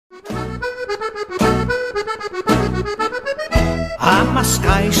I'm a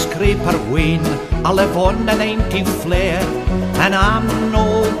skyscraper win, I live on the 19th floor, and I'm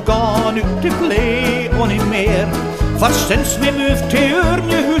no gone out to play ony mair. For since we moved to our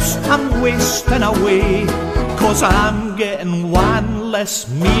new house, I'm wasting away, 'cause I'm getting one less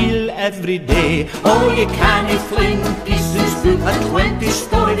meal every day. Oh, you can't fling pieces through a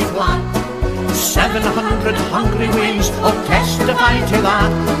 20-story flat. 700 hungry wings will testify to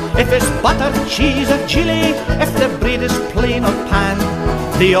that. If it's butter, cheese or chili, if the bread is plain or pan,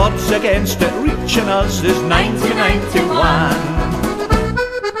 the odds against it reaching us is 99 to 1.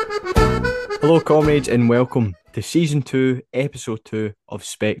 Hello comrades and welcome to Season 2, Episode 2 of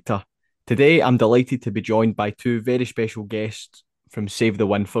SPECTRE. Today I'm delighted to be joined by two very special guests from Save the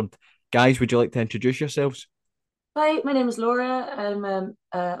Wyndford. Guys, would you like to introduce yourselves? Hi, my name is Laura. I'm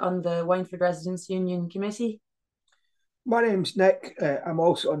on the Wyndford Residents' Union Committee. My name's Nick. I'm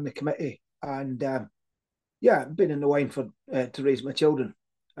also on the committee, and I've been in the Wyndford to raise my children.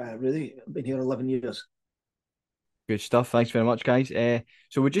 Really, I've been here 11 years. Good stuff. Thanks very much, guys.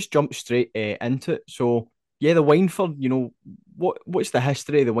 So we'll just jump straight into it. So, yeah, the Wyndford, what's the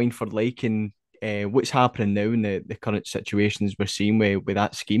history of the Wyndford like, and what's happening now in the current situations we're seeing with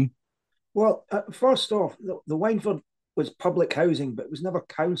that scheme? Well, first off, the Wyndford was public housing, but it was never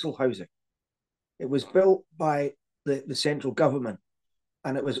council housing. It was built by the central government,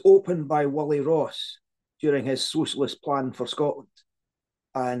 and it was opened by Willie Ross during his socialist plan for Scotland.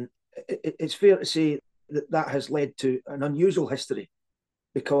 And it's fair to say that has led to an unusual history,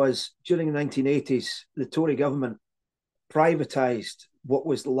 because during the 1980s, the Tory government privatised what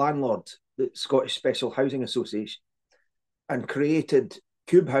was the landlord, the Scottish Special Housing Association, and created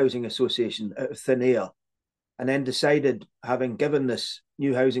Cube Housing Association out of thin air, and then decided, having given this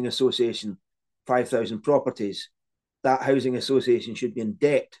new housing association 5,000 properties, that housing association should be in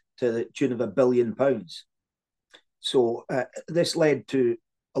debt to the tune of £1 billion. So this led to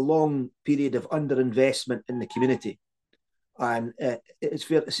a long period of underinvestment in the community. And it's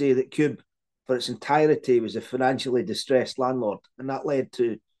fair to say that Cube, for its entirety, was a financially distressed landlord. And that led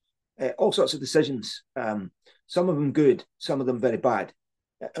to all sorts of decisions, some of them good, some of them very bad.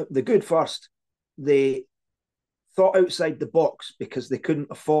 The good first, they thought outside the box because they couldn't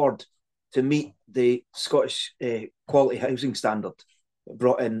afford to meet the Scottish quality housing standard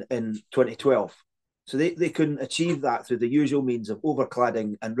brought in 2012. So they couldn't achieve that through the usual means of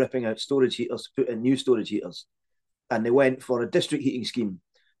overcladding and ripping out storage heaters to put in new storage heaters. And they went for a district heating scheme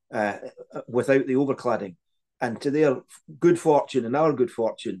without the overcladding. And to their good fortune and our good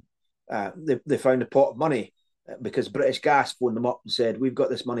fortune, they found a pot of money, because British Gas phoned them up and said, we've got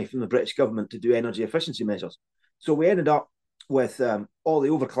this money from the British government to do energy efficiency measures. So we ended up with all the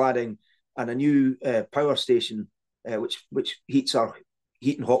overcladding and a new power station, which heats our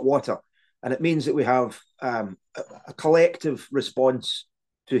heat and hot water. And it means that we have a collective response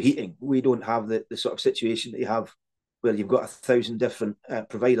to heating. We don't have the sort of situation that you have where you've got 1,000 different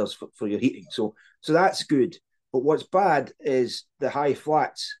providers for your heating. So that's good. But what's bad is the high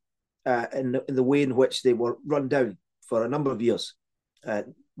flats in the way in which they were run down for a number of years.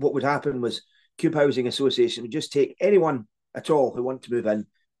 What would happen was Cube Housing Association would just take anyone at all who wanted to move in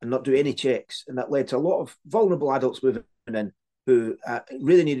and not do any checks. And that led to a lot of vulnerable adults moving in who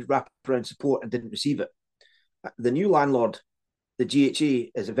really needed wraparound support and didn't receive it. The new landlord, the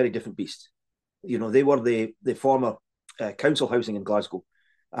GHA, is a very different beast. They were the former council housing in Glasgow,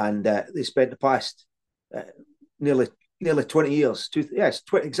 and they spent the past nearly 20 years,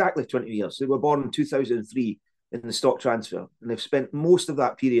 exactly 20 years. They were born in 2003 in the stock transfer, and they've spent most of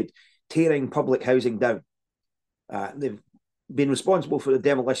that period tearing public housing down. They've been responsible for the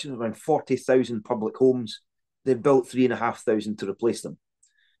demolition of around 40,000 public homes. They've built 3,500 to replace them.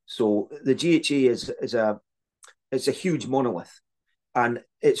 So the GHA is a huge monolith, and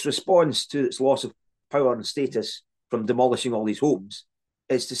its response to its loss of power and status from demolishing all these homes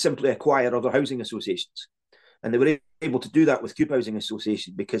is to simply acquire other housing associations. And they were able to do that with Cube Housing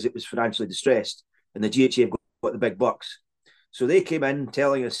Association because it was financially distressed, and the GHA got the big bucks. So they came in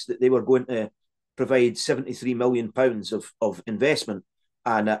telling us that they were going to provide £73 million of investment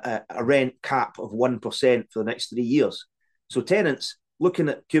and a rent cap of 1% for the next 3 years. So tenants looking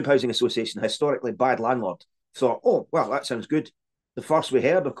at Cube Housing Association, a historically bad landlord, thought, oh, well, that sounds good. The first we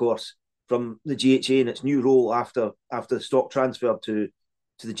heard, of course, from the GHA in its new role after the stock transfer to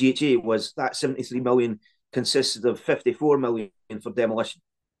the GHA was that 73 million consisted of 54 million for demolition.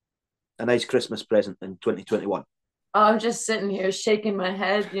 A nice Christmas present in 2021. I'm just sitting here shaking my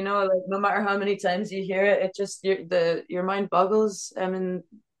head, like no matter how many times you hear it, it just your mind boggles. I mean,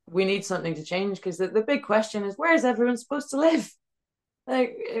 we need something to change, because the big question is, where is everyone supposed to live?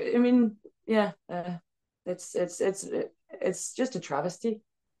 Like, I mean, yeah, It's just a travesty.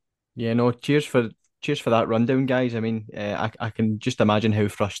 Yeah, no, cheers for that rundown, guys. I mean, I can just imagine how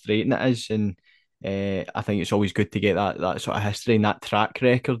frustrating it is, and I think it's always good to get that sort of history and that track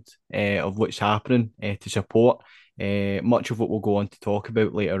record of what's happening to support much of what we'll go on to talk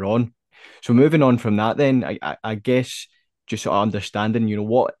about later on. So moving on from that, then I guess just sort of understanding,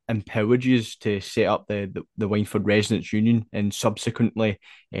 what empowered you to set up the Wyndford Residents Union and subsequently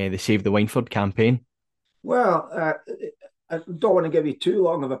the Save the Wyndford campaign. Well, I don't want to give you too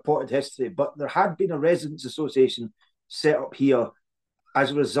long of a potted history, but there had been a residents' association set up here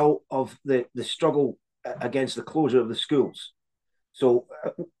as a result of the struggle against the closure of the schools. So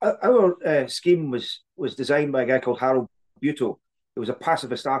our scheme was designed by a guy called Harold Buteau, who was a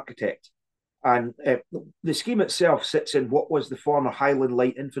pacifist architect. And the scheme itself sits in what was the former Highland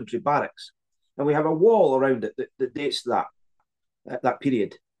Light Infantry Barracks. And we have a wall around it that dates that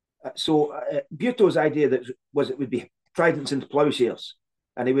period. So Buteau's idea was it would be tridents into ploughshares,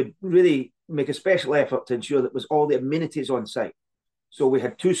 and he would really make a special effort to ensure that there was all the amenities on site. So we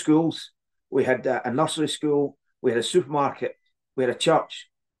had 2 schools, we had a nursery school, we had a supermarket, we had a church,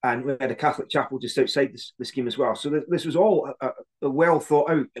 and we had a Catholic chapel just outside the scheme as well. So this was all well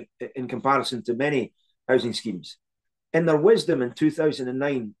thought out in comparison to many housing schemes. In their wisdom in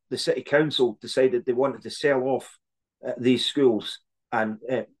 2009, the City Council decided they wanted to sell off these schools and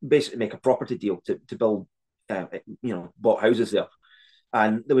basically make a property deal to build, bought houses there.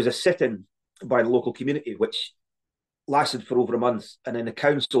 And there was a sit-in by the local community, which lasted for over a month. And then the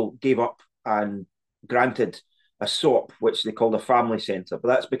council gave up and granted a SOP, which they called a family centre. But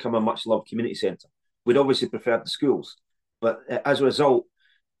that's become a much-loved community centre. We'd obviously preferred the schools. But as a result,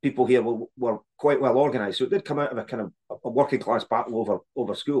 people here were quite well organised. So it did come out of a kind of a working-class battle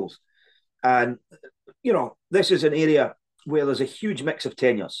over schools. And, this is an area where there's a huge mix of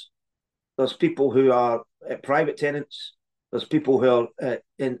tenures. There's people who are private tenants. There's people who are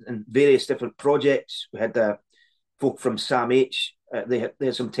in various different projects. We had folk from Sam H. They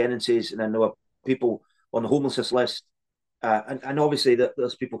had some tenancies, and then there were people on the homelessness list. And obviously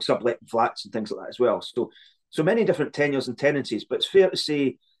there's people subletting flats and things like that as well. So many different tenures and tenancies, but it's fair to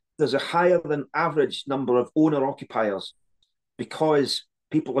say there's a higher than average number of owner-occupiers because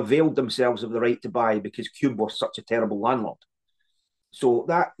people availed themselves of the right to buy because Cube was such a terrible landlord. So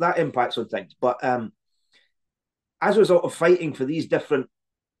that impacts on things. But as a result of fighting for these different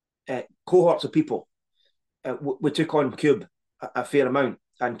cohorts of people, we took on Cube a fair amount.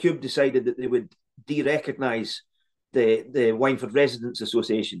 And Cube decided that they would de-recognise the Wyndford Residents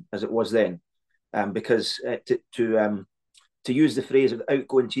Association as it was then, because to use the phrase of the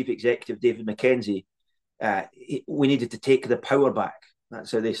outgoing chief executive David Mackenzie, we needed to take the power back.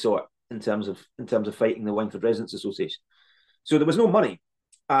 That's how they saw it in terms of fighting the Wyndford Residents Association. So there was no money,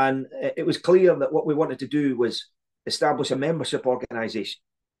 and it was clear that what we wanted to do was establish a membership organisation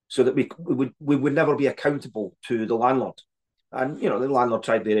so that we would never be accountable to the landlord. And the landlord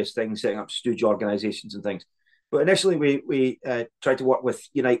tried various things, setting up stooge organisations and things. But initially, we tried to work with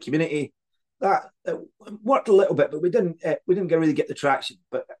Unite Community. That worked a little bit, but we didn't really get the traction.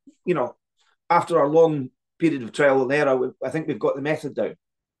 But after our long period of trial and error, I think we've got the method down.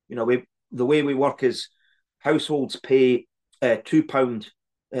 The way we work is households pay £2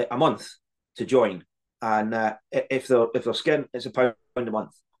 a month to join, and if they're skint, it's £1 a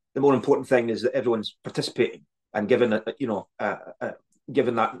month. The more important thing is that everyone's participating and given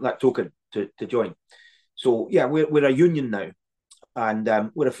given that token to join. So yeah, we're a union now,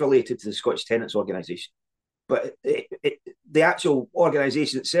 and we're affiliated to the Scottish Tenants Organisation. But the actual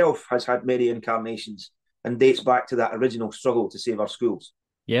organisation itself has had many incarnations and dates back to that original struggle to save our schools.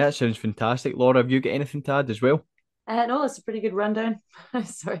 Yeah, it sounds fantastic. Laura, have you got anything to add as well? No, it's a pretty good rundown.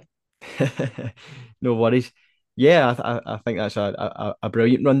 Sorry. No worries. Yeah, I think that's a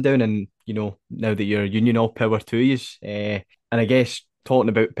brilliant rundown, and now that you're a union, all power to you. And I guess talking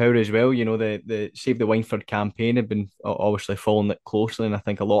about power as well, the Save the Wyndford campaign have been obviously following it closely, and I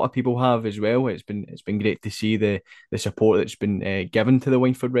think a lot of people have as well. It's been great to see the support that's been given to the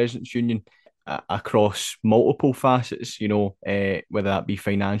Wyndford Residents Union across multiple facets, whether that be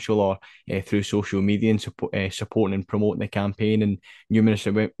financial or through social media and supporting and promoting the campaign in numerous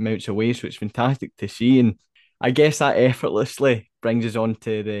amounts of ways. So it's fantastic to see. And I guess that effortlessly brings us on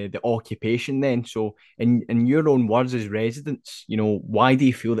to the occupation then. So in your own words as residents, why do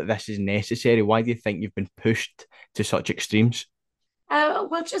you feel that this is necessary? Why do you think you've been pushed to such extremes?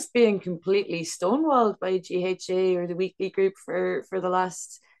 Well, just being completely stonewalled by GHA or the weekly group for the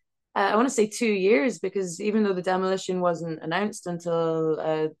last I want to say 2 years, because even though the demolition wasn't announced until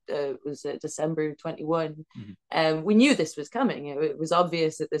was it December 21, we knew this was coming. It was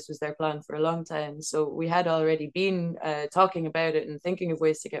obvious that this was their plan for a long time. So we had already been talking about it and thinking of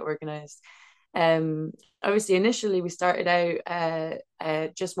ways to get organized. Um, Obviously, initially we started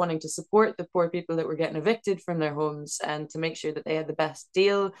out just wanting to support the poor people that were getting evicted from their homes, and to make sure that they had the best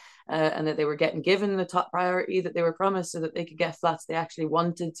deal, and that they were getting given the top priority that they were promised, so that they could get flats they actually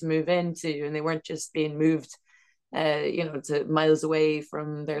wanted to move into, and they weren't just being moved to miles away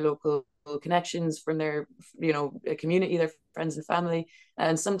from their local connections, from their community, their friends and family,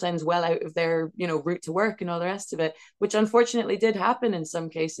 and sometimes well out of their route to work and all the rest of it, which unfortunately did happen in some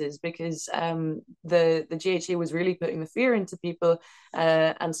cases, because the GHA was really putting the fear into people,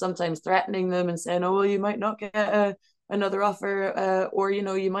 and sometimes threatening them and saying, oh well, you might not get another offer, or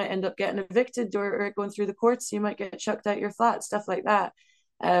you might end up getting evicted, or going through the courts, you might get chucked out your flat, stuff like that.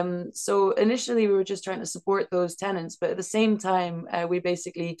 So initially we were just trying to support those tenants, but at the same time, we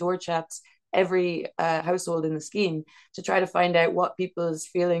basically door chapped every household in the scheme to try to find out what people's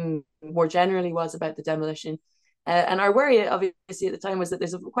feeling more generally was about the demolition. And our worry, obviously, at the time was that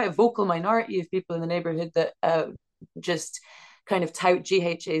there's quite a vocal minority of people in the neighborhood that just kind of tout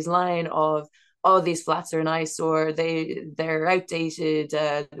GHA's line of, oh, these flats are nice, or they're outdated.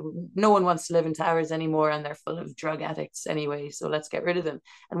 No one wants to live in towers anymore, and they're full of drug addicts anyway, so let's get rid of them.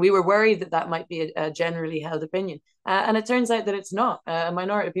 And we were worried that that might be a generally held opinion. And it turns out that it's not. A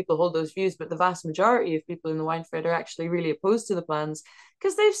minority of people hold those views, but the vast majority of people in the Wyndford are actually really opposed to the plans,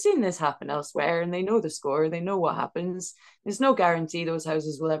 because they've seen this happen elsewhere and they know the score, they know what happens. There's no guarantee those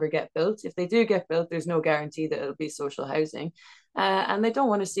houses will ever get built. If they do get built, there's no guarantee that it'll be social housing. And they don't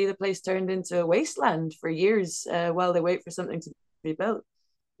want to see the place turned into a wasteland for years while they wait for something to be built.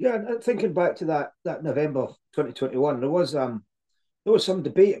 Yeah, and thinking back to that November 2021, there was some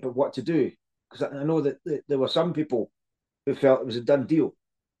debate about what to do, because I know that there were some people who felt it was a done deal,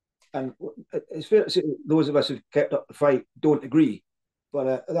 and it's fair to say those of us who've kept up the fight don't agree,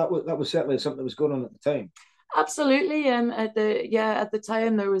 but that was certainly something that was going on at the time. Absolutely. At the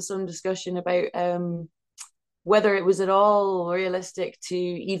time there was some discussion about whether it was at all realistic to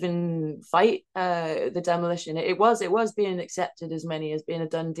even fight the demolition. It was being accepted as many as being a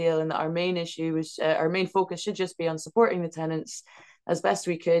done deal, and that our main issue was our main focus should just be on supporting the tenants as best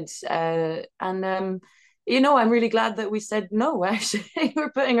we could. I'm really glad that we said no. Actually,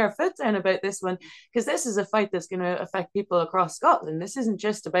 we're putting our foot down about this one, because this is a fight that's going to affect people across Scotland. This isn't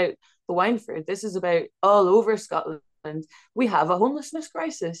just about the Wyndford. This is about all over Scotland. We have a homelessness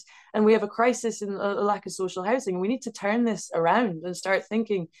crisis, and we have a crisis in a lack of social housing. We need to turn this around and start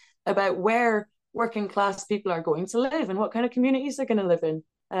thinking about where working class people are going to live and what kind of communities they're going to live in,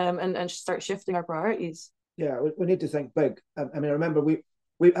 and start shifting our priorities. Yeah, we need to think big. I mean, I remember we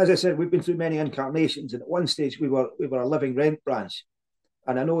as I said, we've been through many incarnations, and at one stage we were a living rent branch,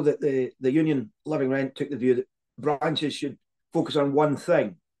 and I know that the union Living Rent took the view that branches should focus on one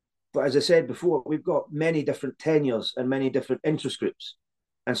thing. But as I said before, we've got many different tenures and many different interest groups,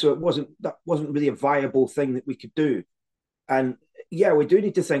 and so that wasn't really a viable thing that we could do. And yeah, we do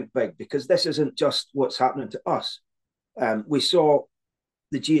need to think big, because this isn't just what's happening to us. We saw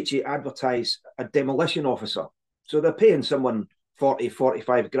the GHA advertise a demolition officer, so they're paying someone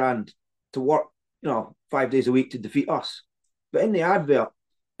 40-45 grand to work, 5 days a week to defeat us. But in the advert,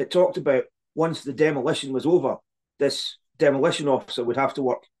 it talked about once the demolition was over, this demolition officer would have to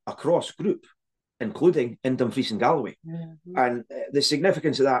work across group, including in Dumfries and Galloway. Mm-hmm. And the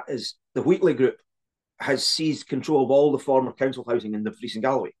significance of that is the Wheatley Group has seized control of all the former council housing in Dumfries and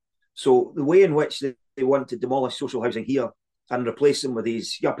Galloway. So the way in which they want to demolish social housing here and replace them with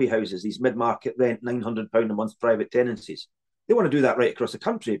these yuppie houses, these mid-market rent, £900 a month private tenancies, they want to do that right across the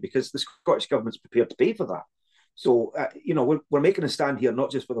country, because the Scottish Government's prepared to pay for that. So, we're making a stand here,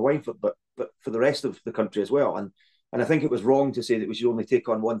 not just for the Wyndford, but for the rest of the country as well. And I think it was wrong to say that we should only take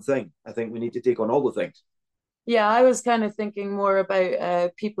on one thing. I think we need to take on all the things. Yeah, I was kind of thinking more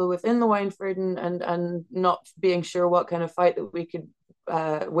about people within the Wyndford and not being sure what kind of fight that we could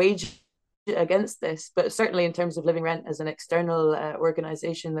wage against this. But certainly in terms of Living Rent as an external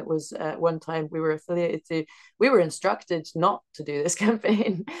organisation that was one time we were affiliated to, we were instructed not to do this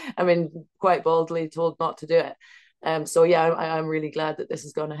campaign. I mean, quite boldly told not to do it. So yeah, I'm really glad that this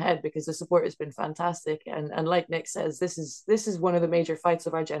has gone ahead, because the support has been fantastic, and like Nick says, this is one of the major fights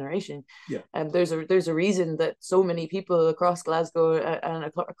of our generation. Yeah. There's a reason that so many people across Glasgow and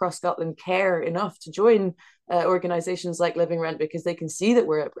across Scotland care enough to join organisations like Living Rent, because they can see that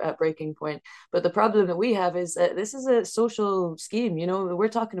we're at breaking point. But the problem that we have is that this is a social scheme. We're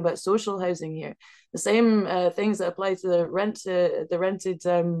talking about social housing here. The same things that apply to the rented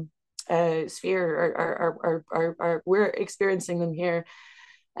sphere are we're experiencing them here.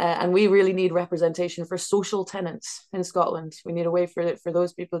 And we really need representation for social tenants in Scotland. We need a way for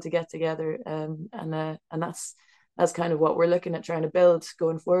those people to get together, and that's kind of what we're looking at trying to build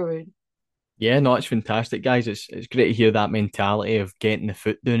going forward. Yeah, no, it's fantastic, guys. It's great to hear that mentality of getting the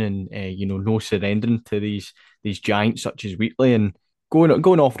foot down and no surrendering to these giants such as Wheatley. And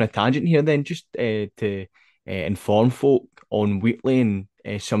going off on a tangent here, then just to inform folk on Wheatley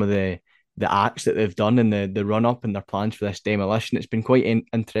and some of the acts that they've done and the run up and their plans for this demolition. It's been quite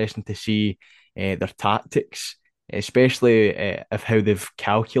interesting to see their tactics, especially of how they've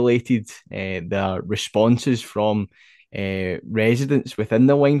calculated their responses from residents within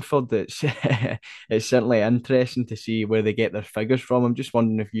the Wyndford. It's certainly interesting to see where they get their figures from. I'm just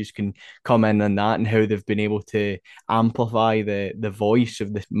wondering if you can come in on that and how they've been able to amplify the voice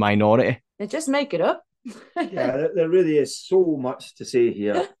of the minority. They just make it up. Yeah, there really is so much to say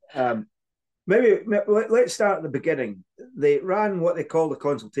here. Maybe let's start at the beginning. They ran what they call the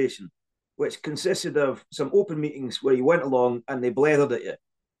consultation, which consisted of some open meetings where you went along and they blathered at you.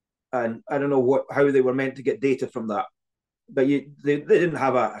 And I don't know how they were meant to get data from that, but they didn't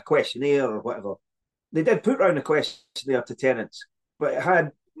have a questionnaire or whatever. They did put around a questionnaire to tenants, but it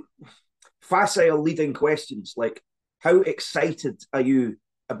had facile leading questions like, how excited are you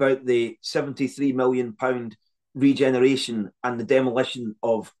about the £73 million regeneration and the demolition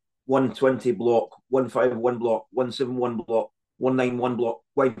of 120 block, 151 block, 171 block, 191 block,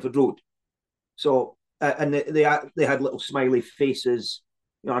 Wyndford Road? So, and they had little smiley faces,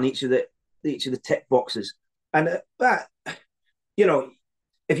 on each of the tick boxes. And that,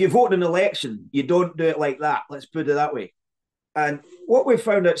 if you vote in an election, you don't do it like that. Let's put it that way. And what we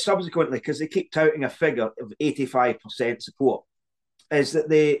found out subsequently, because they keep touting a figure of 85% support, is that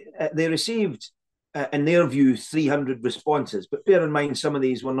they received, in their view, 300 responses. But bear in mind, some of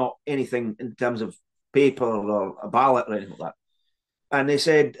these were not anything in terms of paper or a ballot or anything like that. And they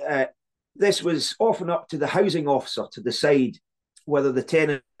said this was often up to the housing officer to decide whether the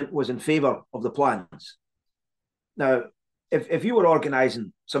tenant was in favour of the plans. Now, if you were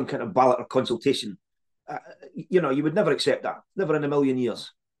organising some kind of ballot or consultation, you would never accept that, never in a million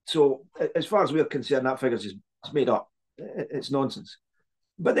years. So as far as we're concerned, that figure's just made up. It's nonsense.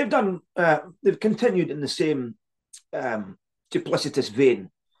 But they've continued in the same duplicitous vein.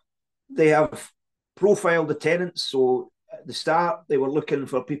 They have profiled the tenants. So at the start, they were looking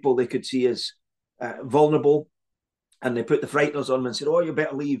for people they could see as vulnerable, and they put the frighteners on them and said, "Oh, you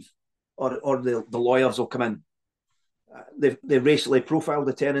better leave, or the lawyers will come in." They racially profiled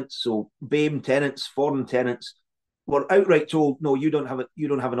the tenants. So BAME tenants, foreign tenants, were outright told, "No, you don't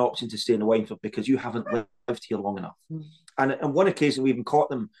have an option to stay in the Wyndford because you haven't lived here long enough." And on one occasion, we even caught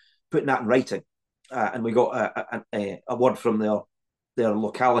them putting that in writing, and we got a word from their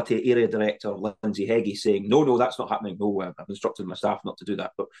locality area director, Lindsay Heggie, saying, "No, that's not happening. No, I've instructed my staff not to do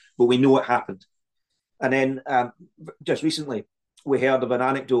that, but we know it happened." And then just recently, we heard of an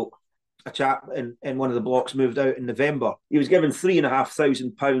anecdote. A chap in one of the blocks moved out in November. He was given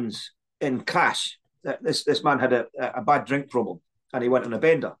 £3,500 in cash. This man had a bad drink problem and he went on a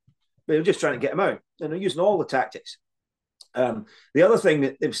bender. But they were just trying to get him out. And they're using all the tactics. The other thing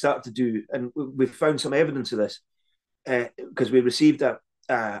that they've started to do, and we've found some evidence of this, because we received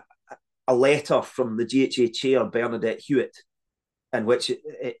a letter from the GHA chair, Bernadette Hewitt, in which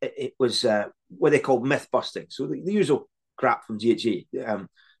it was what they called myth busting. So the usual crap from GHA.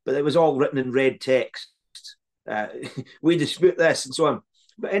 But it was all written in red text. We dispute this and so on.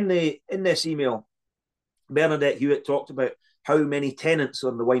 But in this email, Bernadette Hewitt talked about how many tenants are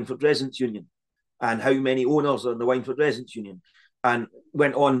in the Wyndford Residents Union and how many owners are in the Wyndford Residents Union, and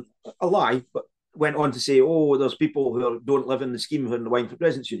went on a lie, but went on to say, "Oh, there's people who don't live in the scheme who are in the Wyndford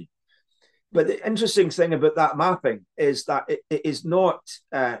Residents Union." But the interesting thing about that mapping is that it is not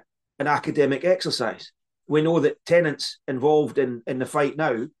an academic exercise. We know that tenants involved in the fight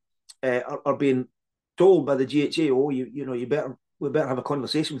now are being told by the GHA, "Oh, we better have a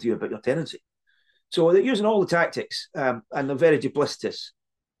conversation with you about your tenancy." So they're using all the tactics, and they're very duplicitous.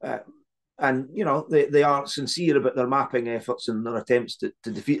 And they are sincere about their mapping efforts and their attempts to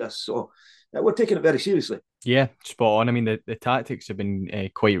defeat us. So we're taking it very seriously. Yeah, spot on. I mean, the tactics have been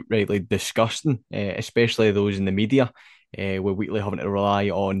quite rightly disgusting, especially those in the media, where Wheatley having to rely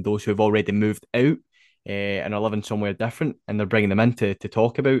on those who have already moved out and are living somewhere different, and they're bringing them in to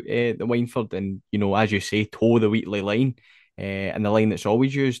talk about the Wyndford and, as you say, toe the Wheatley line. And the line that's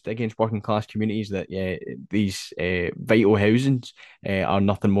always used against working class communities, that these vital housings are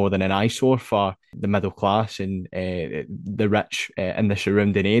nothing more than an eyesore for the middle class and the rich in the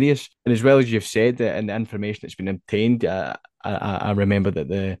surrounding areas. And as well as you've said, and the information that's been obtained, I remember that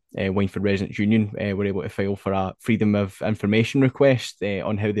the Wyndford Residents Union were able to file for a freedom of information request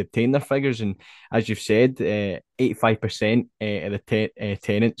on how they obtained their figures. And as you've said, 85% of the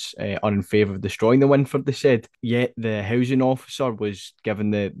tenants are in favour of destroying the Wyndford, they said. Yet the housing officer was given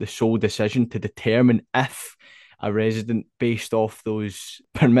the sole decision to determine if a resident, based off those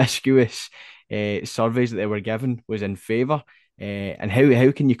promiscuous surveys that they were given, was in favour. And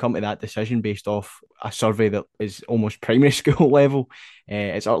how can you come to that decision based off a survey that is almost primary school level?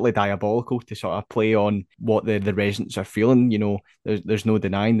 It's utterly diabolical to sort of play on what the residents are feeling. You know, there's no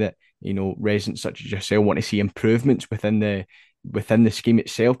denying that, you know, residents such as yourself want to see improvements within the scheme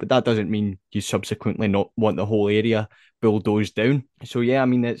itself, but that doesn't mean you subsequently not want the whole area bulldozed down. So yeah, I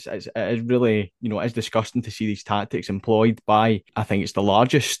mean, it is really, you know, it's disgusting to see these tactics employed by, I think it's the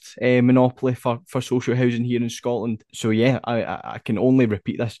largest monopoly for social housing here in Scotland. So yeah, I can only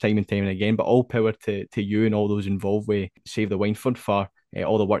repeat this time and time and again, but all power to you and all those involved with Save the Wyndford for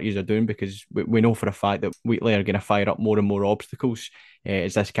all the work you are doing, because we know for a fact that Wheatley are going to fire up more and more obstacles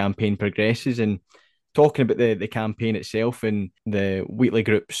as this campaign progresses. And talking about the campaign itself and the Wheatley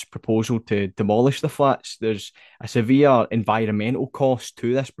Group's proposal to demolish the flats, there's a severe environmental cost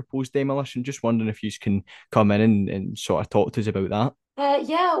to this proposed demolition. Just wondering if you can come in and sort of talk to us about that.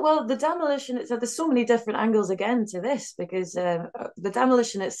 Yeah, well, the demolition, so there's so many different angles again to this, because the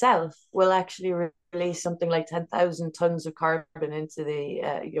demolition itself will actually release something like 10,000 tons of carbon into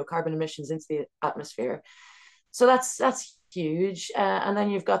the carbon emissions into the atmosphere. So that's huge. And then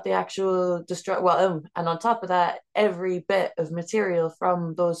you've got the actual and on top of that, every bit of material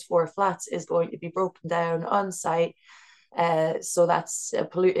from those 4 flats is going to be broken down on site. So that's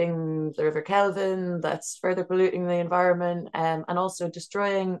polluting the River Kelvin, that's further polluting the environment, and also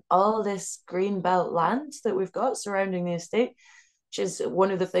destroying all this green belt land that we've got surrounding the estate, which is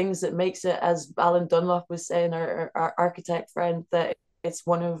one of the things that makes it, as Alan Dunlop was saying, our architect friend, that it's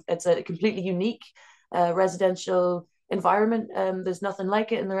a completely unique residential environment. There's nothing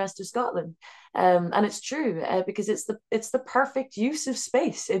like it in the rest of Scotland. And it's true, because it's the perfect use of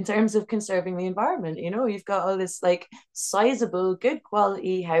space in terms of conserving the environment. You know, you've got all this like sizable, good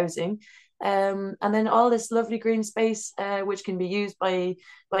quality housing, and then all this lovely green space, which can be used by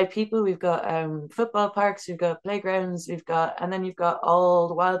people. We've got football parks, we've got playgrounds, and then you've got all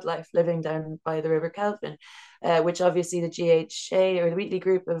the wildlife living down by the River Kelvin, which obviously the GHA or the Wheatley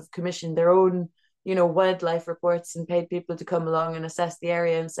Group have commissioned their own, you know, wildlife reports and paid people to come along and assess the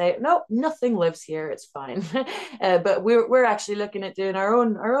area and say, no, nothing lives here, it's fine. But we're actually looking at doing our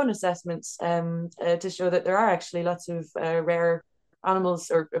own assessments to show that there are actually lots of rare animals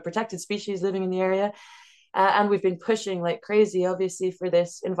or protected species living in the area. And we've been pushing like crazy, obviously, for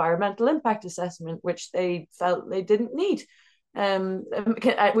this environmental impact assessment, which they felt they didn't need,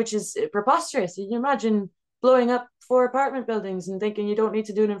 which is preposterous. You can imagine blowing up 4 apartment buildings and thinking you don't need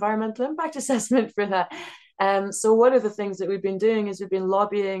to do an environmental impact assessment for that. So one of the things that we've been doing is we've been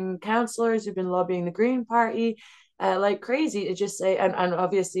lobbying councillors, we've been lobbying the Green Party like crazy to just say, and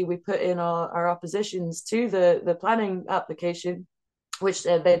obviously we put in all our oppositions to the planning application, which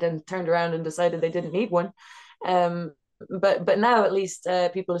they then turned around and decided they didn't need one. But now at least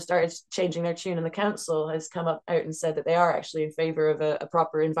people have started changing their tune, and the council has come out and said that they are actually in favour of a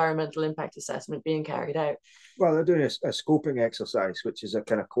proper environmental impact assessment being carried out. Well, they're doing a scoping exercise, which is a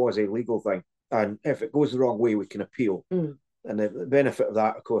kind of quasi-legal thing. And if it goes the wrong way, we can appeal. And the benefit of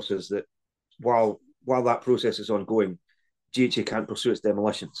that, of course, is that while that process is ongoing, GHA can't pursue its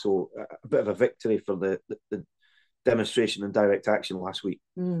demolition. So a bit of a victory for the demonstration and direct action last week.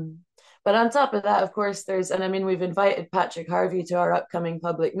 But on top of that, of course, we've invited Patrick Harvey to our upcoming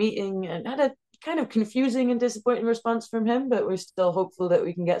public meeting and had a kind of confusing and disappointing response from him, but we're still hopeful that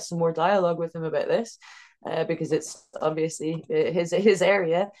we can get some more dialogue with him about this, because it's obviously his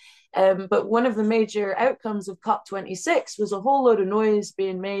area. But one of the major outcomes of COP26 was a whole load of noise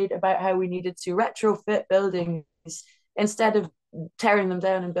being made about how we needed to retrofit buildings instead of tearing them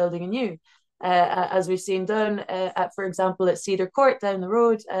down and building anew. As we've seen done, for example, at Cedar Court down the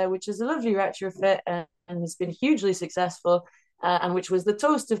road, which is a lovely retrofit and has been hugely successful, and which was the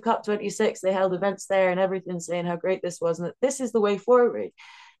toast of COP26. They held events there and everything saying how great this was and that this is the way forward.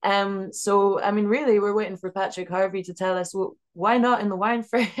 So, I mean, really, we're waiting for Patrick Harvey to tell us, well, why not in the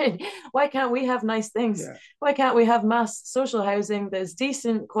Wyndford? Why can't we have nice things? Yeah. Why can't we have mass social housing that is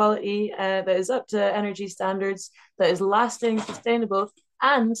decent quality, that is up to energy standards, that is lasting, sustainable,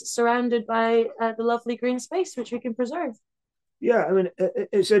 and surrounded by the lovely green space, which we can preserve? Yeah, I mean,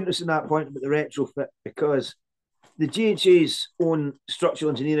 it's interesting that point about the retrofit, because the GHA's own structural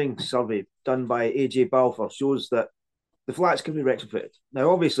engineering survey done by AJ Balfour shows that the flats can be retrofitted.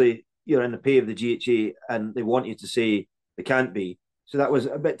 Now, obviously, you're in the pay of the GHA and they want you to say they can't be. So that was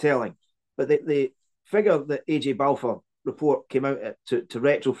a bit telling. But the figure that AJ Balfour report came out at to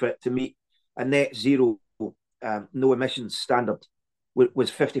retrofit to meet a net zero no emissions standard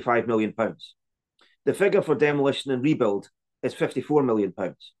was £55 million. The figure for demolition and rebuild is £54 million.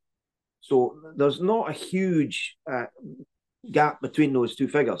 So there's not a huge gap between those two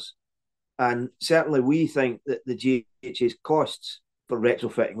figures. And certainly we think that the GHA's costs for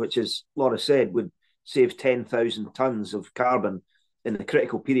retrofitting, which, as Laura said, would save 10,000 tonnes of carbon in the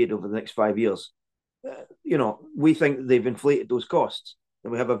critical period over the next 5 years. We think they've inflated those costs.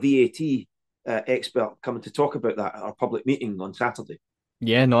 And we have a VAT expert coming to talk about that at our public meeting on Saturday.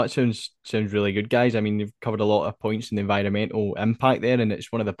 Yeah, no, it sounds really good, guys. I mean, you've covered a lot of points in the environmental impact there, and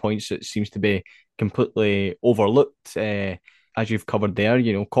it's one of the points that seems to be completely overlooked. As you've covered there,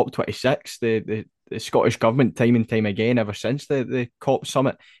 COP26, the Scottish government, time and time again, ever since the COP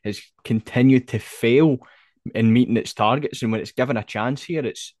summit, has continued to fail in meeting its targets. And when it's given a chance here,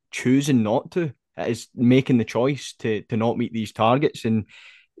 it's choosing not to. It is making the choice to not meet these targets. And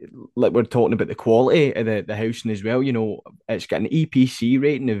like we're talking about the quality of the housing as well, it's got an EPC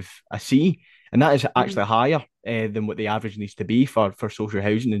rating of a C, and that is actually higher than what the average needs to be for social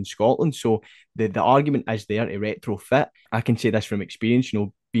housing in Scotland. So the argument is there to retrofit. I can say this from experience,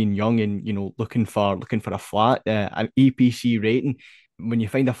 being young and looking for a flat, an EPC rating. When you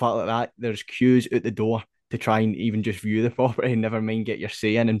find a flat like that, there's queues out the door to try and even just view the property, and never mind get your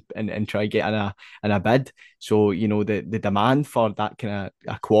say in and try get in a bid. So the demand for that kind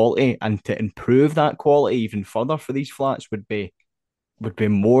of quality, and to improve that quality even further for these flats would be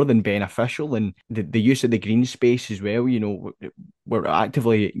more than beneficial. And the use of the green space as well, we're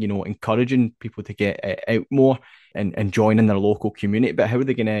actively encouraging people to get out more and join in their local community. But how are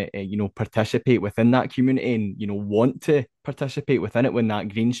they going to participate within that community and want to participate within it when that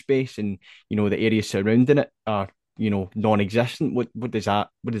green space and the areas surrounding it are non-existent? What does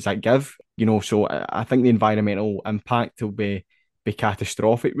that give? So I think the environmental impact will be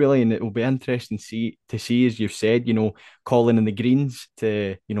catastrophic, really, and it will be interesting to see, as you've said, calling in the Greens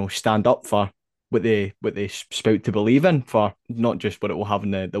to stand up for what they spout to believe in, for not just what it will have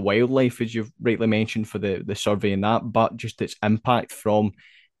in the wildlife, as you've rightly mentioned, for the survey and that, but just its impact from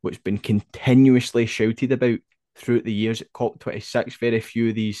what's been continuously shouted about throughout the years at COP26. Very few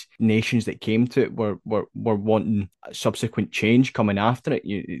of these nations that came to it were wanting subsequent change coming after it.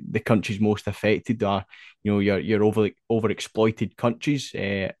 The countries most affected are, your overexploited countries.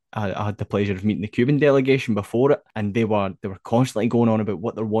 I had the pleasure of meeting the Cuban delegation before it, and they were constantly going on about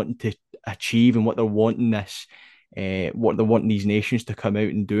what they're wanting to achieve and what they're wanting these nations to come out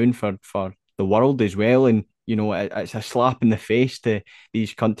and doing for the world as well. And it's a slap in the face to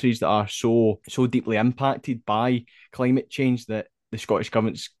these countries that are so deeply impacted by climate change that the Scottish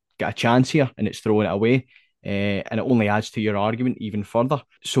government's got a chance here and it's throwing it away. And it only adds to your argument even further.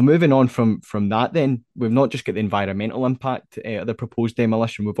 So moving on from that, then we've not just got the environmental impact of the proposed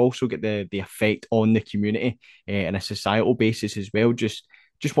demolition, we've also got the effect on the community and a societal basis as well. Just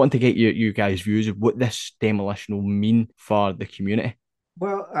want to get you guys' views of what this demolition will mean for the community.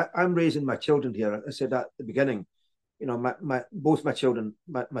 Well, I'm raising my children here. I said that at the beginning. Both my children,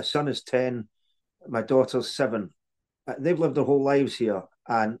 my son is 10, my daughter's 7. They've lived their whole lives here.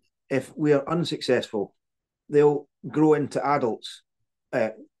 And if we are unsuccessful, they'll grow into adults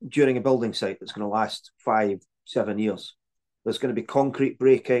during a building site that's going to last 5-7 years. There's going to be concrete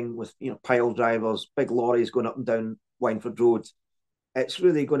breaking with pile drivers, big lorries going up and down Wyndford Road. It's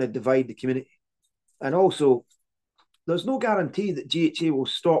really going to divide the community. And also, there's no guarantee that GHA will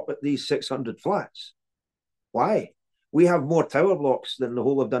stop at these 600 flats. Why? We have more tower blocks than the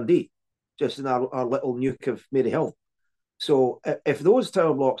whole of Dundee, just in our little nuke of Maryhill. So if those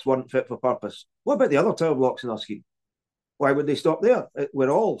tower blocks weren't fit for purpose, what about the other tower blocks in our scheme? Why would they stop there?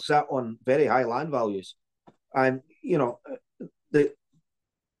 We're all sat on very high land values. And,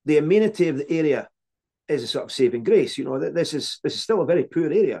 the amenity of the area is a sort of saving grace. This is still a very poor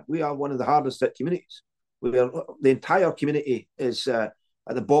area. We are one of the hardest hit communities. The entire community is at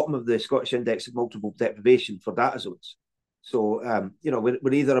the bottom of the Scottish Index of Multiple Deprivation for data zones. So,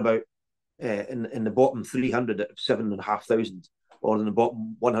 we're either about in the bottom 300 at 7,500 or in the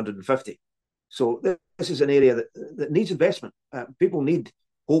bottom 150. So this is an area that needs investment. People need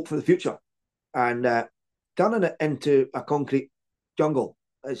hope for the future. And turning it into a concrete jungle,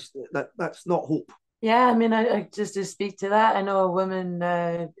 that's not hope. Yeah, I mean, I just to speak to that, I know a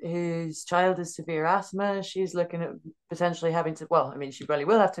woman whose child has severe asthma. She's looking at potentially having to, well, I mean, she probably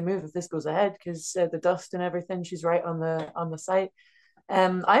will have to move if this goes ahead because the dust and everything, she's right on the site.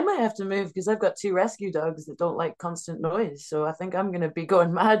 I might have to move because I've got 2 rescue dogs that don't like constant noise. So I think I'm going to be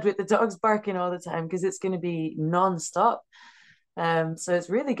going mad with the dogs barking all the time because it's going to be non-stop. So it's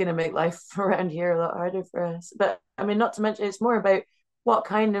really going to make life around here a lot harder for us. But I mean, not to mention, it's more about what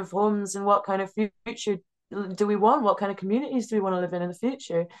kind of homes and what kind of future do we want? What kind of communities do we want to live in the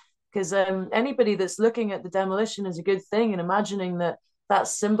future? Because anybody that's looking at the demolition as a good thing and imagining that that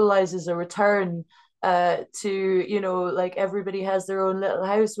symbolizes a return to, you know, like everybody has their own little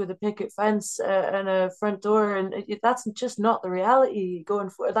house with a picket fence and a front door, and that's just not the reality going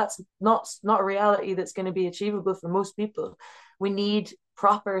forward. That's not a reality that's going to be achievable for most people. We need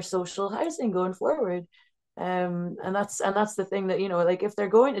proper social housing going forward, and that's the thing that, you know, like if they're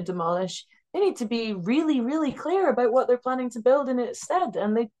going to demolish, they need to be really really clear about what they're planning to build in its stead,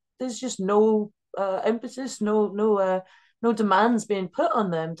 and there's just no emphasis, no demands being put on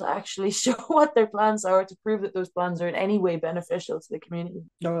them to actually show what their plans are, to prove that those plans are in any way beneficial to the community.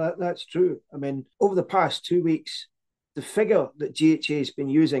 No, that's true. I mean, over the past 2 weeks, the figure that GHA has been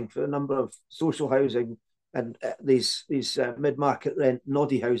using for a number of social housing and these mid-market rent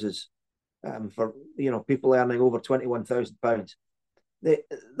noddy houses for, you know, people earning over £21,000.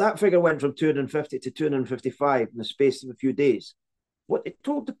 That figure went from 250 to 255 in the space of a few days. What they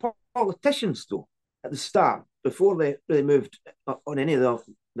told the politicians, though, at the start, before they moved on any of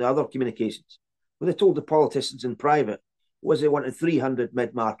the other communications, what they told the politicians in private was they wanted 300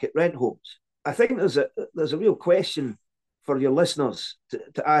 mid-market rent homes. I think there's a real question for your listeners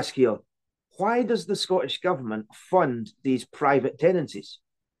to ask here. Why does the Scottish Government fund these private tenancies?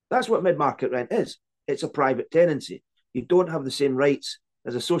 That's what mid-market rent is. It's a private tenancy. You don't have the same rights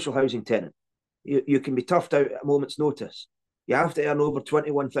as a social housing tenant. You can be toughed out at a moment's notice. You have to earn over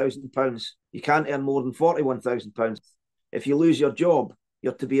 £21,000. You can't earn more than £41,000. If you lose your job,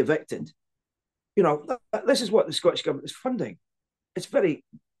 you're to be evicted. You know, this is what the Scottish Government is funding. It's very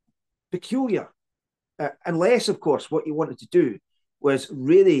peculiar. Unless, of course, what you wanted to do was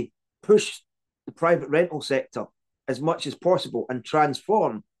really push the private rental sector as much as possible and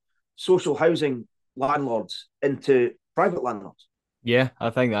transform social housing landlords into private landlords. Yeah, I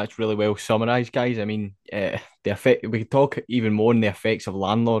think that's really well summarised, guys. I mean, the effect, we could talk even more on the effects of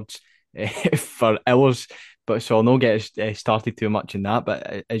landlords for hours, but so I'll not get started too much in that.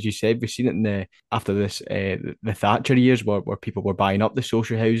 But as you said, we've seen it in after this the Thatcher years where people were buying up the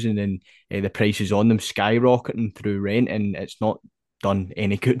social housing and the prices on them skyrocketing through rent, and it's not done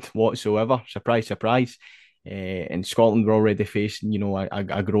any good whatsoever. Surprise, surprise. In Scotland, we're already facing, you know,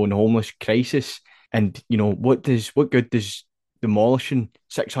 a growing homeless crisis, and you know what good does demolishing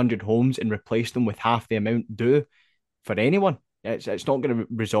 600 homes and replace them with half the amount do for anyone? It's not going to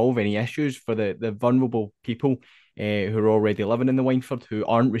resolve any issues for the vulnerable people who are already living in the Wyndford, who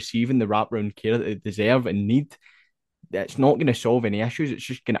aren't receiving the wraparound care that they deserve and need. It's not going to solve any issues. It's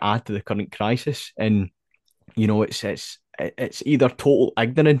just going to add to the current crisis. And you know, it's either total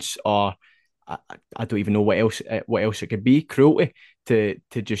ignorance or I don't even know what else it could be, cruelty to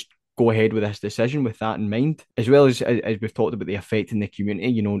just go ahead with this decision with that in mind, as well as we've talked about the effect in the community.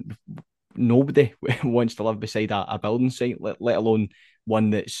 You know, nobody wants to live beside a building site, let alone one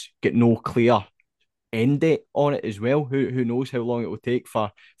that's got no clear end date on it as well. Who knows how long it will take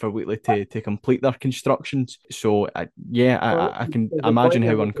for Wheatley to complete their constructions. So I can imagine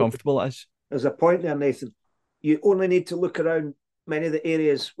how uncomfortable it is. There's a point there, Nathan. You only need to look around many of the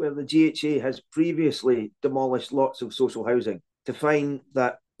areas where the GHA has previously demolished lots of social housing to find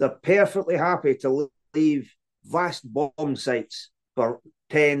that they're perfectly happy to leave vast bomb sites for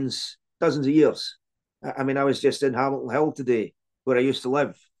dozens of years. I mean, I was just in Hamilton Hill today, where I used to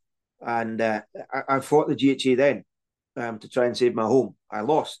live, and I fought the GHA then to try and save my home. I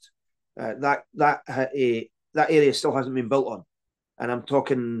lost. That area still hasn't been built on, and I'm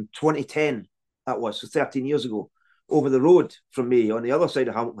talking 2010. That was so 13 years ago. Over the road from me, on the other side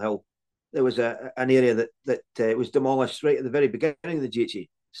of Hamilton Hill, there was an area that was demolished right at the very beginning of the GHA,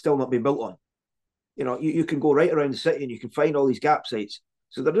 still not been built on. You know, you can go right around the city and you can find all these gap sites.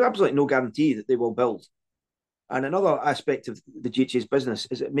 So there's absolutely no guarantee that they will build. And another aspect of the GHA's business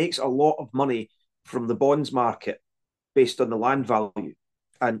is it makes a lot of money from the bonds market based on the land value.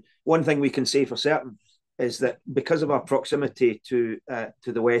 And one thing we can say for certain is that because of our proximity to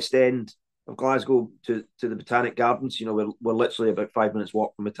the West End of Glasgow, to the Botanic Gardens, you know, we're literally about 5 minutes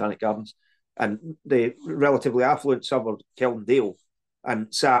walk from Botanic Gardens, and the relatively affluent suburb Kelvindale,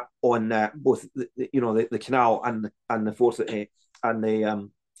 and sat on both the canal and the Forth and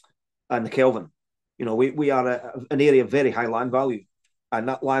the Kelvin. You know, we are an area of very high land value, and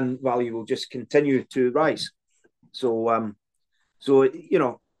that land value will just continue to rise. So you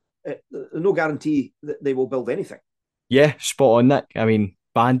know, no guarantee that they will build anything. Yeah, spot on, Nick. I mean,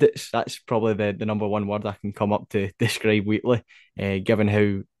 bandits, that's probably the number one word I can come up to describe Wheatley, given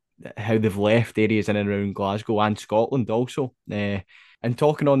how they've left areas in and around Glasgow and Scotland also. And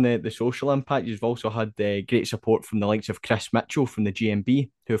talking on the social impact, you've also had great support from the likes of Chris Mitchell from the GMB,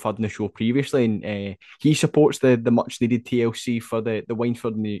 who have had on the show previously, and he supports the much needed TLC for the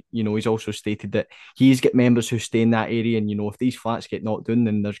Wyndford, and he's also stated that he's got members who stay in that area, and if these flats get knocked down,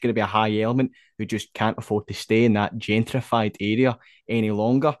 then there's going to be a high element who just can't afford to stay in that gentrified area any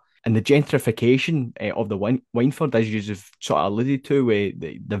longer. And the gentrification of the Wyndford, as you've sort of alluded to,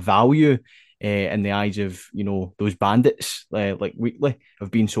 the value in the eyes of those bandits like Wheatley of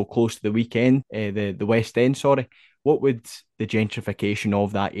being so close to the weekend, the West End. Sorry, what would the gentrification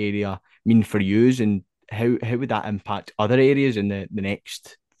of that area mean for you, and how would that impact other areas in the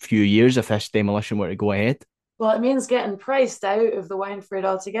next few years if this demolition were to go ahead? Well, it means getting priced out of the Wyndford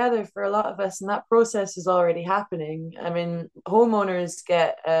altogether for a lot of us, and that process is already happening. I mean, homeowners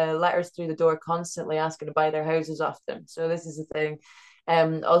get letters through the door constantly asking to buy their houses off them. So this is the thing.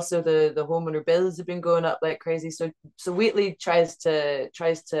 Also the homeowner bills have been going up like crazy. So Wheatley tries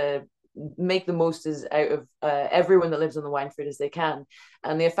to make the most out of everyone that lives on the Wyndford as they can,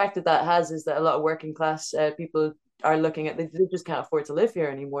 and the effect that has is that a lot of working class people are looking at they just can't afford to live here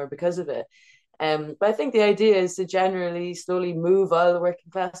anymore because of it. But I think the idea is to generally slowly move all the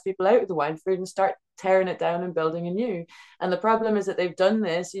working class people out of the Wyndford and start tearing it down and building anew. And the problem is that they've done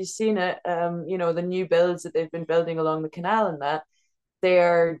this. You've seen it, the new builds that they've been building along the canal and that. They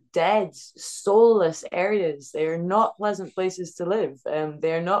are dead, soulless areas. They are not pleasant places to live.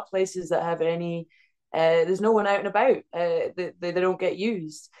 They are not places that have any, there's no one out and about. They don't get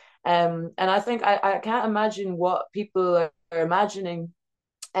used. And I think I can't imagine what people are imagining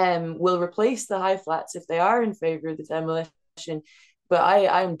will replace the high flats if they are in favour of the demolition. But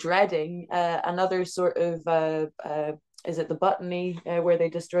I'm dreading another sort of is it the Botany where they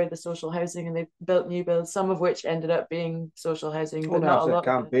destroyed the social housing and they built new builds, some of which ended up being social housing, but not a lot.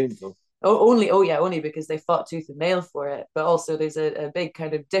 Campaign though. Only because they fought tooth and nail for it. But also there's a big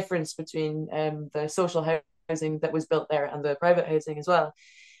kind of difference between the social housing that was built there and the private housing as well.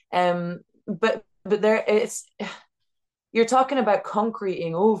 But there it's you're talking about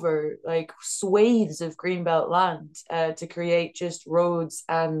concreting over like swathes of greenbelt land to create just roads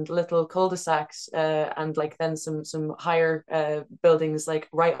and little cul-de-sacs and like then some higher buildings like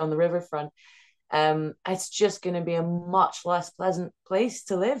right on the riverfront. It's just going to be a much less pleasant place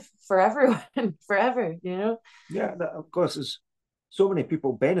to live for everyone forever, Yeah, of course, there's so many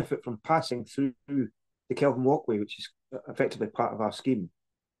people benefit from passing through the Kelvin Walkway, which is effectively part of our scheme,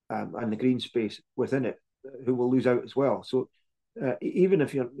 and the green space within it, who will lose out as well. So even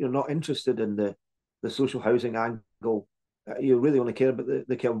if you're not interested in the social housing angle, you really only care about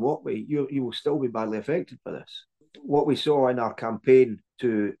the Kelvin Walkway, you will still be badly affected by this. What we saw in our campaign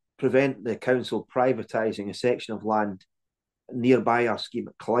to prevent the council privatising a section of land nearby our scheme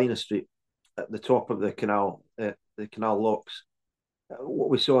at Kleiner Street, at the top of the canal locks,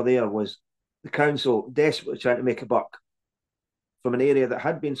 what we saw there was the council desperately trying to make a buck from an area that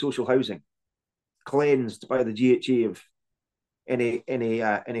had been social housing, cleansed by the GHA of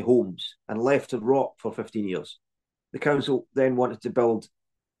any homes and left to rot for 15 years. The council then wanted to build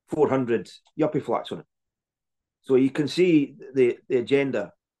 400 yuppie flats on it. So you can see the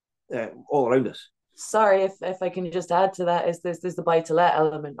agenda all around us. Sorry, if I can just add to that, is there's the buy-to-let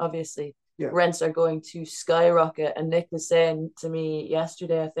element, obviously. Yeah. Rents are going to skyrocket. And Nick was saying to me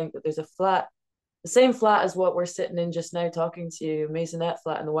yesterday, I think, that there's a flat, the same flat as what we're sitting in just now talking to you, Maisonette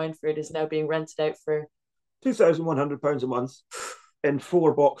flat in the Wyndford, is now being rented out for £2,100 a month in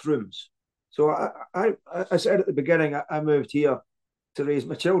 4 box rooms. So I said at the beginning, I moved here to raise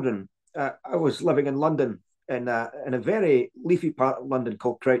my children. I was living in London in a very leafy part of London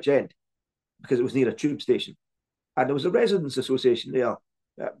called Crouch End, because it was near a tube station. And there was a residents' association there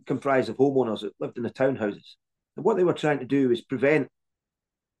comprised of homeowners that lived in the townhouses. And what they were trying to do is prevent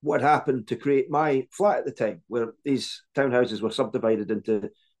what happened to create my flat at the time, where these townhouses were subdivided into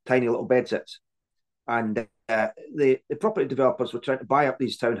tiny little bedsits. And the property developers were trying to buy up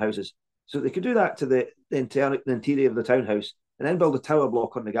these townhouses so they could do that to the interior of the townhouse and then build a tower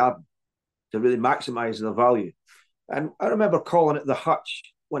block on the garden to really maximise their value. And I remember calling it the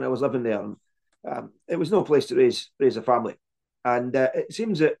hutch when I was living there. And it was no place to raise a family. And it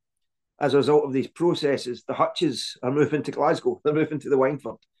seems that as a result of these processes, the hutches are moving to Glasgow. They're moving to the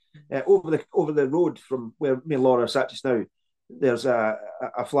Wyndford. Over the road from where me and Laura are sat just now, there's a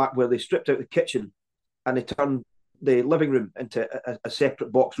flat where they stripped out the kitchen and they turned the living room into a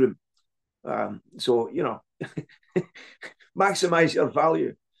separate box room. So, maximise your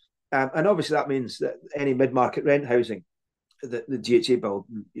value. And obviously that means that any mid-market rent housing that the GHA build,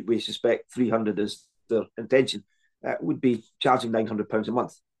 we suspect 300 is their intention, would be charging £900 a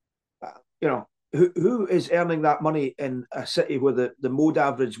month. You know, who is earning that money in a city where the mode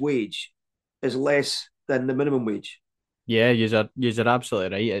average wage is less than the minimum wage? Yeah, you're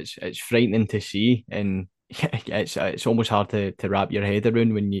absolutely right. It's frightening to see, and it's almost hard to wrap your head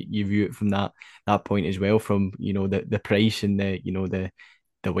around when you view it from that point as well. From the price and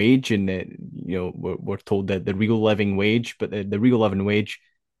the wage, and we're told that the real living wage, but the real living wage,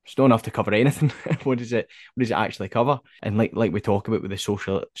 it's not enough to cover anything. What does it actually cover? And like we talk about with the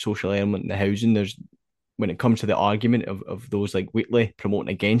social element in the housing, there's when it comes to the argument of those like Wheatley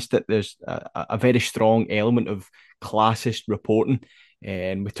promoting against it, there's a very strong element of classist reporting.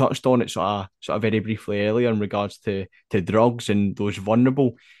 And we touched on it sort of very briefly earlier in regards to drugs and those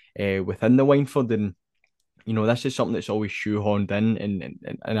vulnerable within the Wynford. And this is something that's always shoehorned in,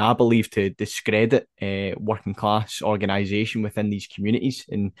 and I believe to discredit working class organisation within these communities.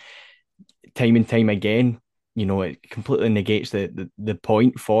 And time again, it completely negates the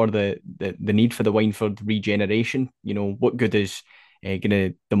point for the need for the Wynford regeneration. What good is going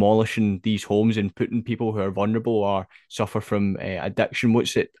to demolishing these homes and putting people who are vulnerable or suffer from addiction?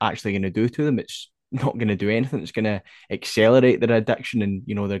 What's it actually going to do to them? It's not going to do anything. It's going to accelerate their addiction, and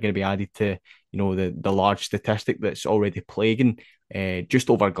they're going to be added to the large statistic that's already plaguing just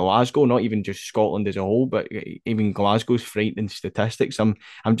over Glasgow, not even just Scotland as a whole, but even Glasgow's frightening statistics. I'm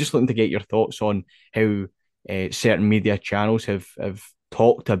just looking to get your thoughts on how certain media channels have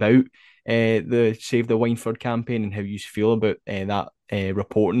talked about the Save the Wynford campaign, and how you feel about that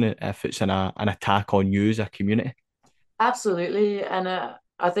reporting, if it's an attack on you as a community. Absolutely, and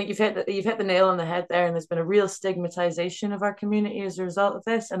I think you've hit the nail on the head there. And there's been a real stigmatization of our community as a result of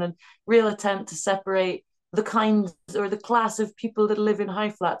this, and a real attempt to separate the kind or the class of people that live in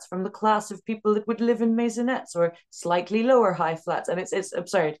high flats from the class of people that would live in maisonettes or slightly lower high flats. And it's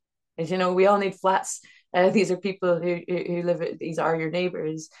absurd. As we all need flats. These are people who live. These are your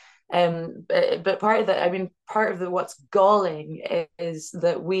neighbors. But part of what's galling is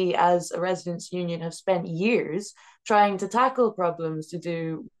that we as a residents' union have spent years trying to tackle problems to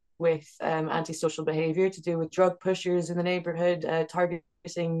do with antisocial behaviour, to do with drug pushers in the neighbourhood,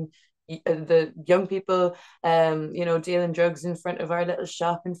 targeting the young people, dealing drugs in front of our little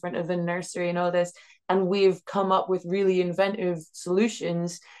shop, in front of a nursery and all this. And we've come up with really inventive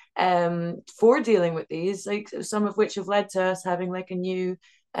solutions for dealing with these, like some of which have led to us having like a new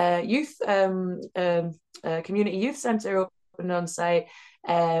community youth centre open on site.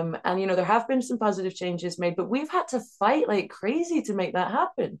 And there have been some positive changes made, but we've had to fight like crazy to make that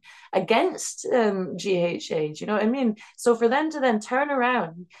happen against GHA. Do you know what I mean? So for them to then turn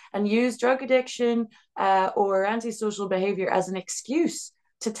around and use drug addiction or antisocial behaviour as an excuse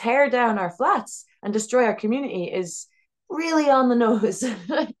to tear down our flats and destroy our community is really on the nose.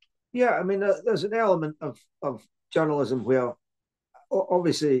 Yeah, I mean, there's an element of journalism where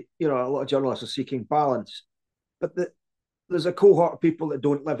obviously, a lot of journalists are seeking balance, but there's a cohort of people that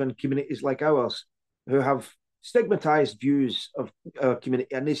don't live in communities like ours who have stigmatized views of our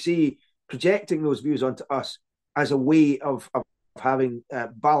community, and they see projecting those views onto us as a way of having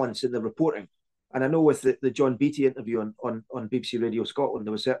balance in the reporting. And I know with the John Beattie interview on BBC Radio Scotland,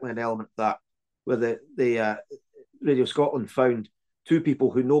 there was certainly an element of that, where the Radio Scotland found two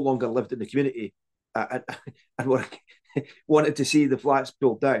people who no longer lived in the community and were wanted to see the flats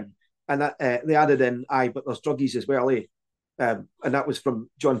pulled down, and that they added in, but there's druggies as well, eh? And that was from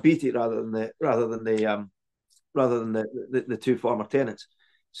John Beattie rather than the two former tenants.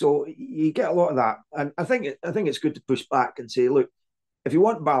 So you get a lot of that, and I think it's good to push back and say, look, if you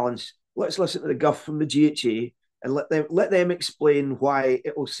want balance, let's listen to the guff from the GHA and let them explain why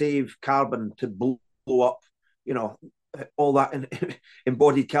it will save carbon to blow up, all that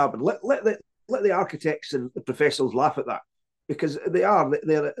embodied carbon. Let the architects and the professionals laugh at that, because they're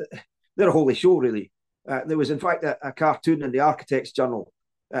a holy show, really. There was in fact a cartoon in the Architects Journal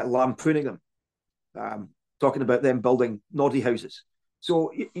lampooning them, talking about them building noddy houses.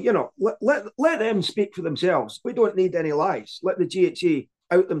 So let them speak for themselves. We don't need any lies. Let the GHA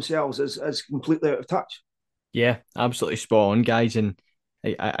out themselves as completely out of touch. Yeah, absolutely spot on, guys. And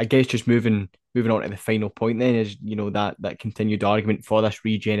I guess just moving on to the final point then is, that continued argument for this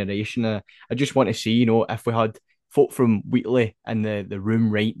regeneration. I just want to see, if we had folk from Wheatley in the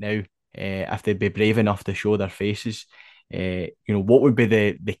room right now, if they'd be brave enough to show their faces, what would be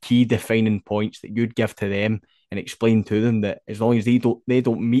the key defining points that you'd give to them and explain to them that as long as they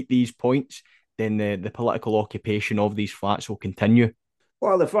don't meet these points, then the political occupation of these flats will continue?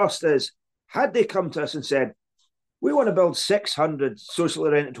 Well, the first is, had they come to us and said, We want to build 600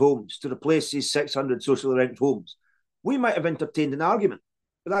 socially rented homes to replace these 600 socially rented homes. We might have entertained an argument,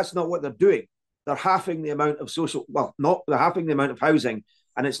 but that's not what they're doing. They're halving the amount of they're halving the amount of housing,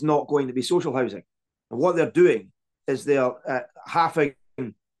 and it's not going to be social housing. And what they're doing is they're halving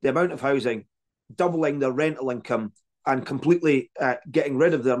the amount of housing, doubling their rental income, and completely getting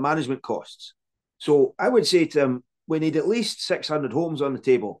rid of their management costs. So I would say to them, we need at least 600 homes on the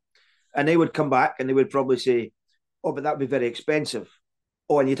table. And they would come back and they would probably say, oh, but that would be very expensive.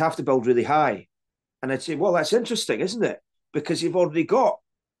 Oh, and you'd have to build really high. And I'd say, well, that's interesting, isn't it? Because you've already got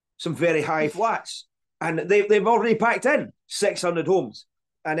some very high flats and they've already packed in 600 homes.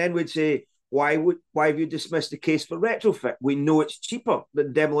 And then we'd say, why have you dismissed the case for retrofit? We know it's cheaper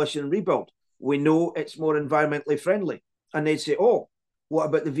than demolition and rebuild. We know it's more environmentally friendly. And they'd say, oh, what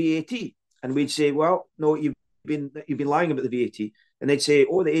about the VAT? And we'd say, well, no, you've been lying about the VAT. And they'd say,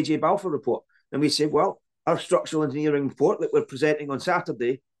 oh, the AJ Balfour report. And we'd say, well, our structural engineering report that we're presenting on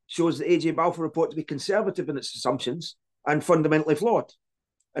Saturday shows the AJ Balfour report to be conservative in its assumptions and fundamentally flawed.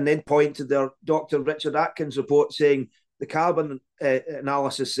 And then point to their Dr. Richard Atkins report saying the carbon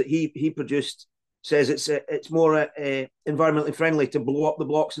analysis that he produced says it's more environmentally friendly to blow up the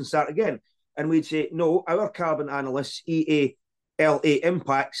blocks and start again. And we'd say, no, our carbon analysts, EALA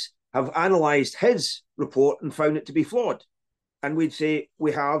Impacts, have analysed his report and found it to be flawed. And we'd say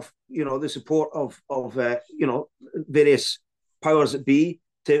we have, the support of various powers that be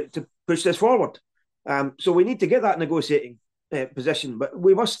to push this forward. So we need to get that negotiating position, but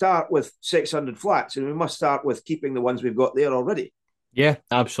we must start with 600 flats, and we must start with keeping the ones we've got there already. Yeah,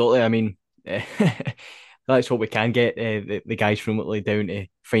 absolutely. I mean, that's what we can get the guys from Whitley down to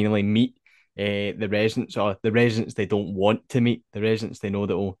finally meet the residents, or the residents they don't want to meet, the residents they know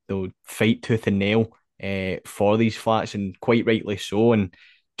that they'll fight tooth and nail for these flats, and quite rightly so. And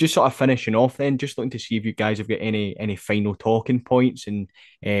just sort of finishing off then, just looking to see if you guys have got any final talking points, and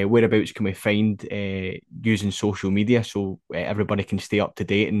whereabouts can we find using social media so everybody can stay up to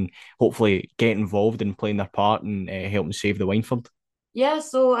date and hopefully get involved in playing their part and helping save the Wyndford. Yeah,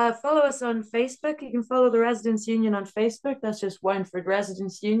 so follow us on Facebook. You can follow the Residents Union on Facebook. That's just Wyndford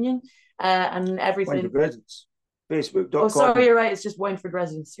Residents Union, and everything. Wyndford Residents. Facebook.com. Oh, sorry, you're right. It's just Wyndford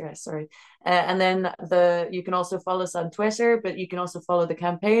Residents. Yeah, sorry. And then you can also follow us on Twitter, but you can also follow the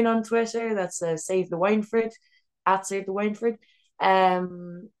campaign on Twitter. That's Save the Wyndford, at Save the Wyndford.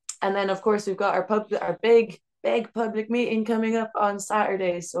 And then of course we've got our big public meeting coming up on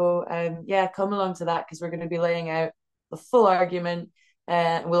Saturday. So come along to that, because we're going to be laying out the full argument.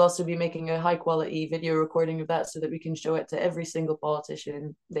 We'll also be making a high quality video recording of that so that we can show it to every single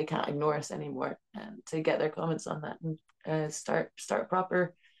politician. They can't ignore us anymore, to get their comments on that and start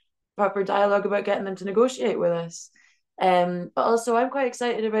proper dialogue about getting them to negotiate with us. But also I'm quite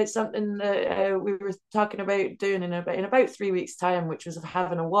excited about something that we were talking about doing in about 3 weeks' time, which was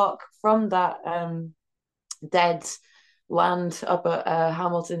having a walk from that dead land up at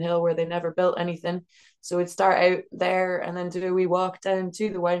Hamilton Hill where they never built anything. So we'd start out there and then do a wee walk down to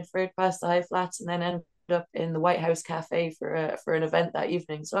the Wyndford past the high flats, and then end up in the White House Cafe for an event that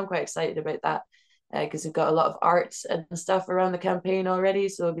evening. So I'm quite excited about that, because we've got a lot of art and stuff around the campaign already,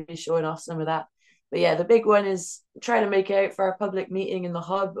 so we'll be showing off some of that. But yeah, the big one is trying to make it out for our public meeting in the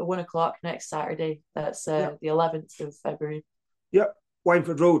Hub at 1 o'clock next Saturday. That's the 11th of February. Yep,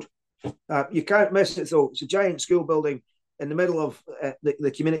 Wyndford Road. You can't miss it though. It's a giant school building in the middle of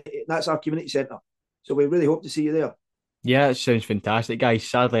the community. That's our community centre. So we really hope to see you there. Yeah, it sounds fantastic, guys.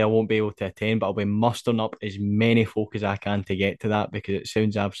 Sadly, I won't be able to attend, but I'll be mustering up as many folk as I can to get to that, because it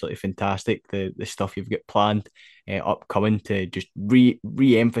sounds absolutely fantastic. The stuff you've got planned upcoming to just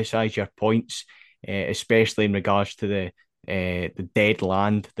re-emphasise your points, especially in regards to the dead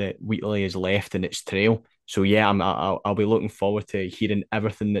land that Wheatley has left in its trail. So yeah, I'll be looking forward to hearing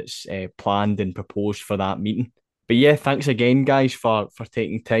everything that's planned and proposed for that meeting. But yeah, thanks again, guys, for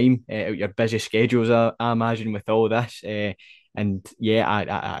taking time out your busy schedules, I imagine, with all this. And yeah,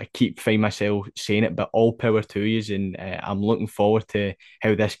 I keep finding myself saying it, but all power to you. And I'm looking forward to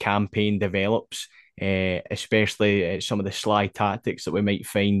how this campaign develops, especially some of the sly tactics that we might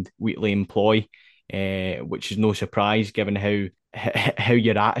find Wheatley employ, which is no surprise given how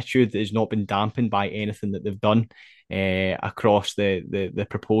your attitude has not been dampened by anything that they've done across the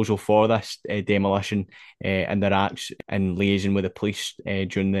proposal for this demolition and their acts in liaison with the police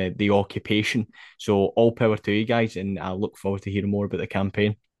during the occupation. So all power to you guys, and I look forward to hearing more about the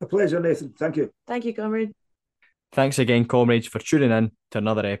campaign. A pleasure, Nathan. Thank you. Thank you, comrade. Thanks again, comrades, for tuning in to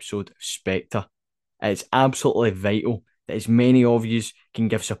another episode of Spectre. It's absolutely vital that as many of you can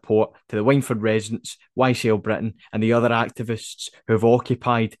give support to the Wyndford residents, YCL Britain, and the other activists who have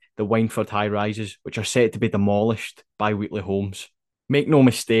occupied the Wyndford high-rises, which are set to be demolished by Wheatley Homes. Make no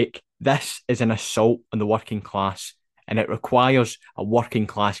mistake, this is an assault on the working class, and it requires a working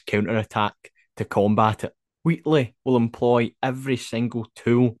class counter-attack to combat it. Wheatley will employ every single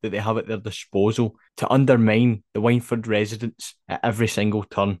tool that they have at their disposal to undermine the Wyndford residents at every single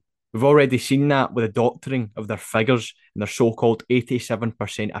turn. We've already seen that with the doctoring of their figures and their so-called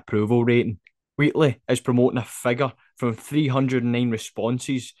 87% approval rating. Wheatley is promoting a figure from 309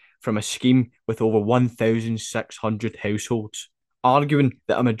 responses from a scheme with over 1,600 households, arguing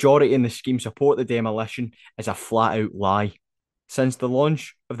that a majority in the scheme support the demolition is a flat-out lie. Since the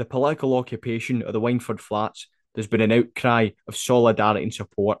launch of the political occupation of the Wyndford flats, there's been an outcry of solidarity and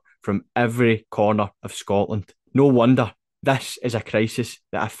support from every corner of Scotland. No wonder this is a crisis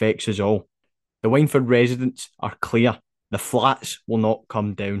that affects us all. The Wyndford residents are clear. The flats will not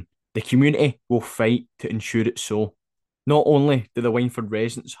come down. The community will fight to ensure it so. Not only do the Wyndford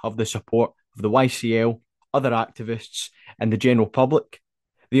residents have the support of the YCL, other activists, and the general public,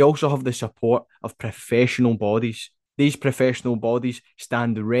 they also have the support of professional bodies. These professional bodies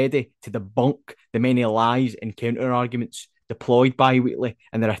stand ready to debunk the many lies and counter-arguments deployed by Wheatley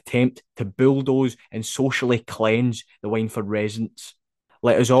in their attempt to bulldoze and socially cleanse the Wyndford residents.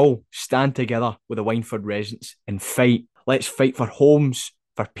 Let us all stand together with the Wyndford residents and fight. Let's fight for homes,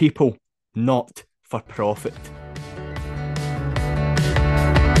 for people, not for profit.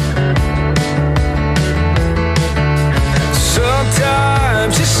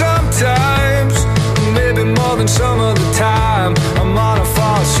 Sometimes, maybe more than some of the time, I'm on a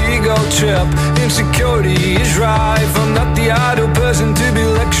false ego trip. Insecurity is rife. I'm not the ideal person to be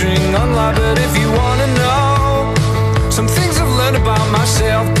lecturing on life, but if you wanna know some things I've learned about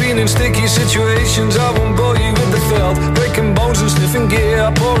myself, being in sticky situations, I won't bore you with the filth. Breaking bones and sniffing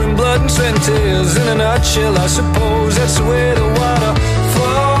gear, pouring blood and sweat and tears. In a nutshell, I suppose that's the way the water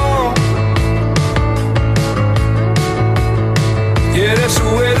flows. Yeah, that's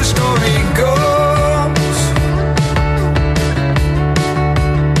the way the story goes.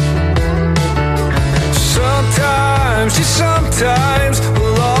 Sometimes, just sometimes,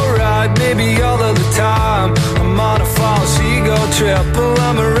 well alright, maybe all of the time, I'm on a false ego trip. Well,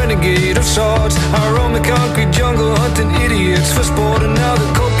 I'm a renegade of sorts. I roam the concrete jungle hunting idiots for sport. And now the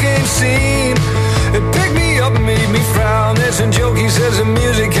cocaine scene, it picked me up and made me frown. There's a joke, he says the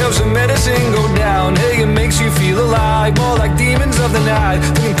music helps the medicine go down. Hey, it makes you feel alive, more like demons of the night.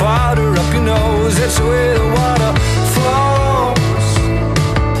 Putting powder up your nose, that's the way the water